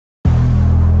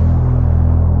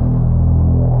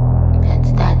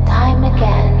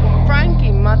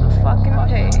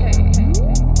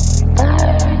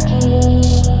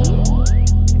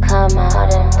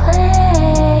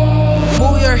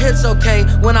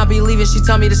I be leaving, she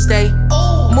tell me to stay.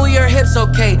 Move your hips,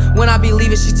 okay. When I be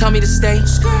leaving, she tell me to stay.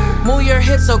 Move your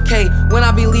hips, okay. When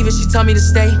I be leaving, she tell me to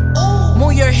stay.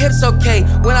 Move your hips, okay.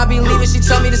 When I be leaving, she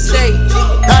tell me to stay.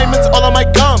 Diamonds all on my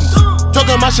gums.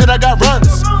 Talking my shit, I got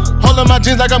runs. Holding my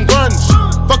jeans like I'm grunge.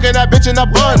 Fucking that bitch in the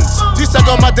buns. She suck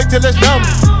on my dick till it's numb.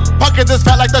 Pockets is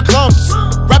fat like the clumps.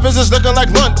 Rappers is looking like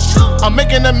lunch. I'm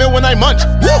making a meal when I munch.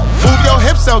 Move your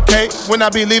hips, okay. When I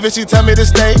be leaving, she tell me to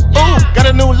stay. Ooh, got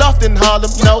a new loft in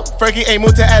Harlem. You know, Fergie ain't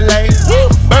moved to LA.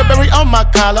 Burberry on my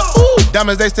collar. Ooh,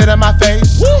 diamonds they sit on my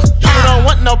face. You don't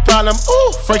want no problem.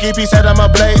 Ooh, Frankie P said I'm a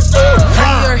blaze.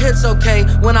 Move your hips, okay.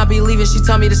 When I be leaving, she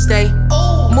tell me to stay.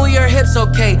 Move your hips,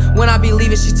 okay. When I be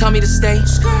leaving, she tell me to stay.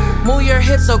 Move your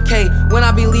hips, okay. When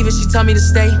I be leaving, she tell me to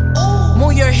stay.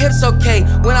 Move your hips, okay.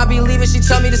 When I be leaving, she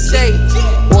tell me to stay.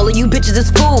 All of you bitches is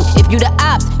food. If you the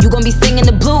ops, you gon' be singing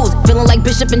the blues. Feeling like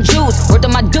Bishop and Juice. Word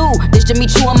on my dude, this Jimmy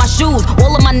Choo on my shoes.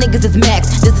 All of my niggas is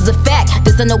max. This is a fact.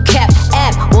 This a no cap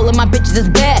app. All of my bitches is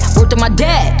bad. Word on my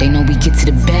dad. They know we get to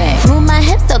the bag. Move my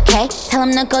hips, okay. Tell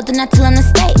him to go, do not tell him to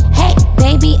stay. Hey,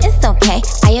 baby, it's okay.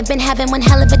 I have been having one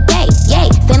hell of a day. Yay,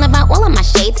 sailing about all of my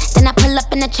shades. Then I pull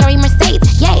up in a cherry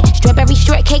Mercedes. Yay, strawberry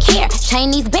shortcake hair.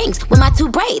 Chinese bangs with my 2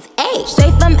 braids. Ayy,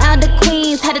 straight from out of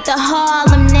Queens, headed to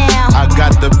Harlem now. I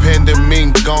got the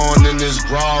pendant gone and it's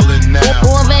crawling now.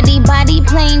 Already body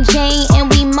plain Jane and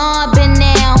we mobbing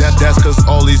now. That's cause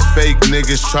all these fake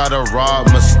niggas try to rob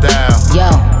my style. Yo,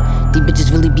 these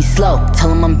bitches really be slow. Tell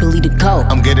them I'm Billy the Goat.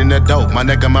 I'm getting that dope. My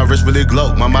neck and my wrist really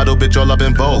glow. My model bitch all up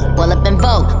in Vogue. All up in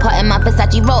Vogue, caught in my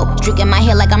Versace robe. Streaking my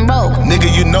hair like I'm Rogue.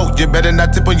 Nigga, you know, you better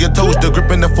not tip on your toes. The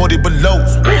grip in the 40 below.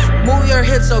 Move your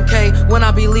hips, okay. When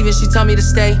I be leaving, she tell me to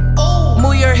stay.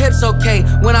 Move your hips, okay.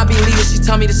 When I be leaving, she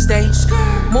tell me to stay.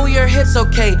 Move your hips,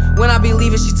 okay. When I be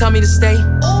leaving, she tell me to stay.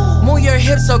 Move your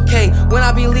hips, okay. When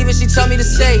I be leaving, she tell me to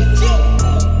stay.